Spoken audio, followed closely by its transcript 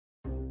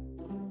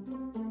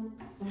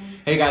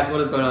Hey guys, what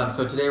is going on?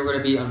 So today we're going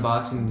to be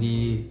unboxing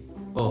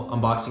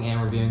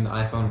and reviewing the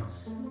iPhone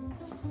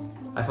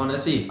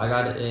SE. I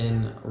got it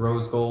in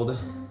rose gold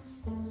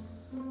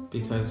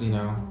because, you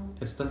know,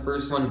 it's the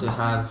first one to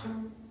have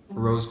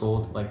rose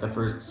gold, like the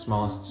first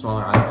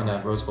smaller iPhone to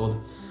have rose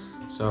gold.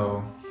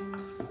 So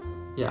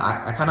yeah,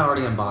 I kind of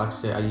already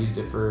unboxed it. I used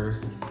it for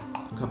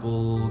a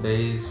couple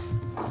days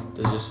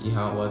to just see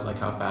how it was, like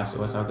how fast it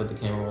was, how good the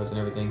camera was and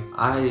everything.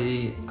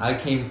 I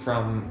came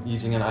from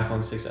using an iPhone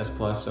 6s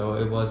Plus, so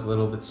it was a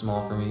little bit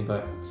small for me,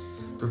 but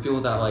for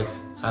people that like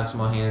have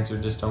small hands or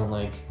just don't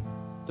like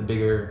the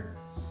bigger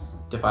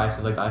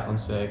devices like the iPhone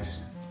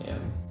 6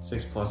 and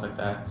 6 Plus like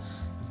that,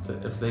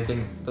 if they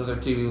think those are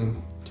too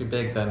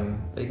big,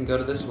 then they can go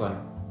to this one.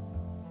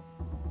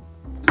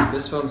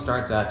 This phone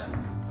starts at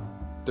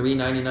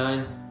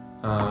 $399.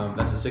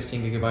 That's a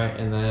 16 gigabyte,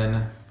 and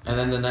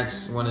then the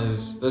next one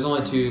is, there's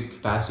only two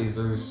capacities.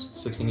 There's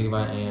 16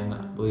 gigabyte and I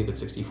believe it's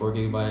 64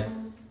 gigabyte.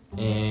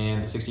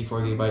 And the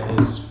 64 gigabyte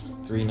is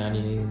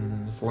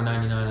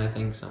 $499, I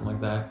think, something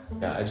like that.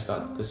 Yeah, I just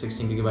got the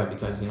 16 gigabyte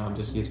because, you know, I'm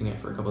just using it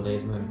for a couple of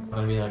days and then it's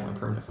gonna be like my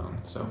permanent phone.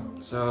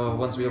 So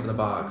once we open the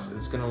box,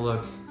 it's gonna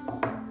look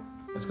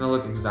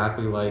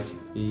exactly like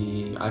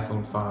the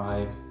iPhone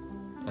 5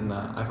 and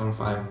the iPhone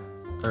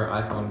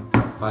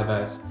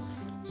 5S.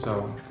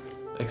 So,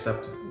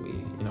 except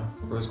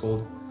rose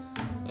gold.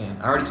 And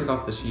I already took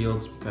off the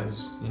shields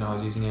because, you know, I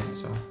was using it,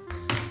 so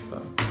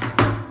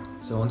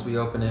once we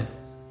open it,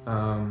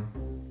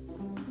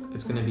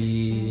 it's gonna be,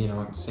 you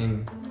know,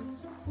 same,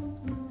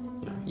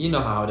 you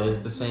know how it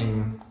is, the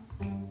same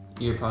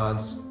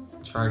earpods,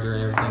 charger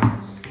and everything,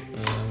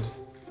 and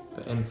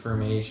the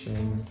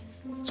information.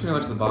 It's pretty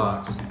much the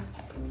box.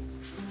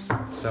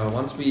 So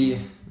once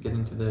we get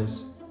into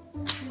this,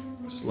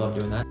 I just love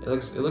doing that. It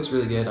looks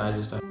really good. I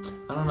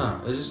don't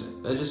know, it's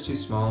just too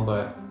small,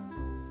 but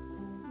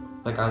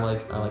like I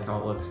like how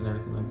it looks and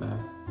everything like that,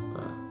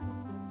 but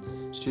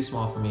it's too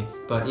small for me.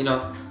 But you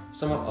know,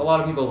 a lot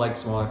of people like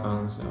smaller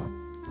phones,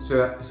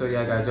 so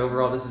yeah, guys.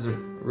 Overall, this is a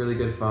really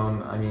good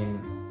phone. I mean,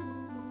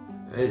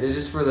 it's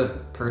just for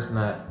the person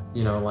that,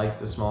 you know, likes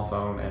the small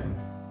phone and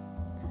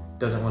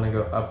doesn't want to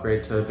go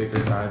upgrade to a bigger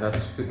size.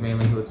 That's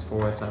mainly who it's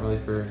for. It's not really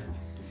for,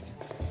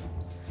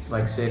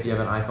 like, say if you have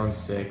an iPhone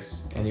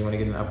 6 and you want to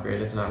get an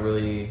upgrade. It's not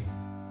really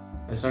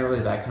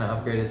that kind of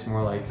upgrade. It's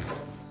more like,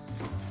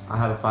 I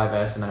have a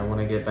 5S and I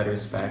want to get better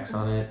specs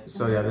on it.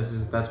 So yeah,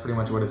 that's pretty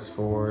much what it's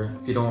for.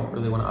 If you don't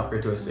really want to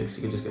upgrade to a 6,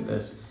 you can just get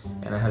this,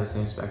 and it has the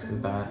same specs as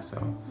that.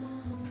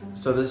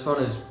 So this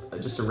phone is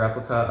just a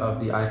replica of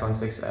the iPhone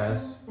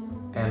 6s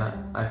and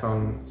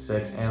iPhone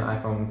 6 and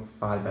iPhone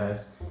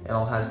 5s. It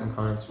all has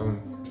components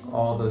from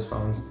all of those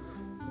phones.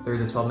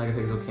 There's a 12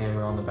 megapixel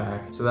camera on the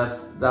back, so that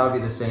would be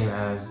the same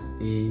as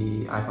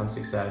the iPhone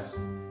 6s,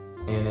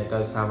 and it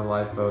does have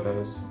live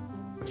photos,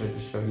 which I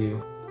just showed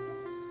you.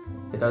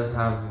 It does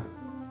have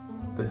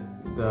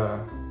the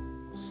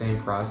same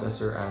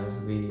processor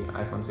as the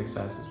iPhone 6s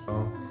as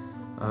well.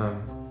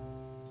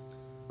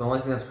 The only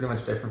thing that's pretty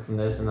much different from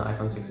this and the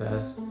iPhone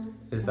 6s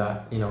is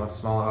that, you know, it's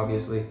smaller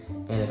obviously,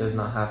 and it does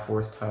not have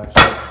Force Touch.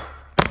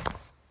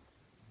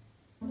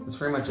 That's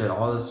pretty much it.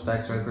 All the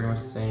specs are pretty much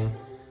the same.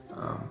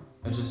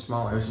 It's just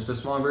smaller. It's just a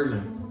smaller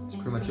version. That's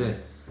pretty much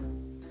it.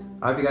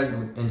 I hope you guys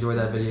enjoyed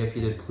that video. If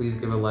you did, please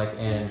give it a like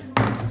and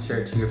share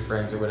it to your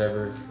friends or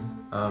whatever.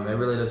 It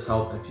really does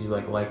help if you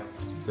like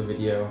the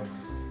video.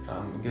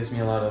 It gives me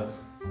a lot of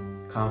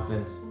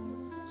confidence.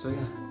 So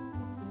yeah,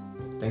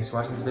 thanks for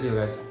watching this video,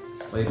 guys.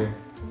 Later.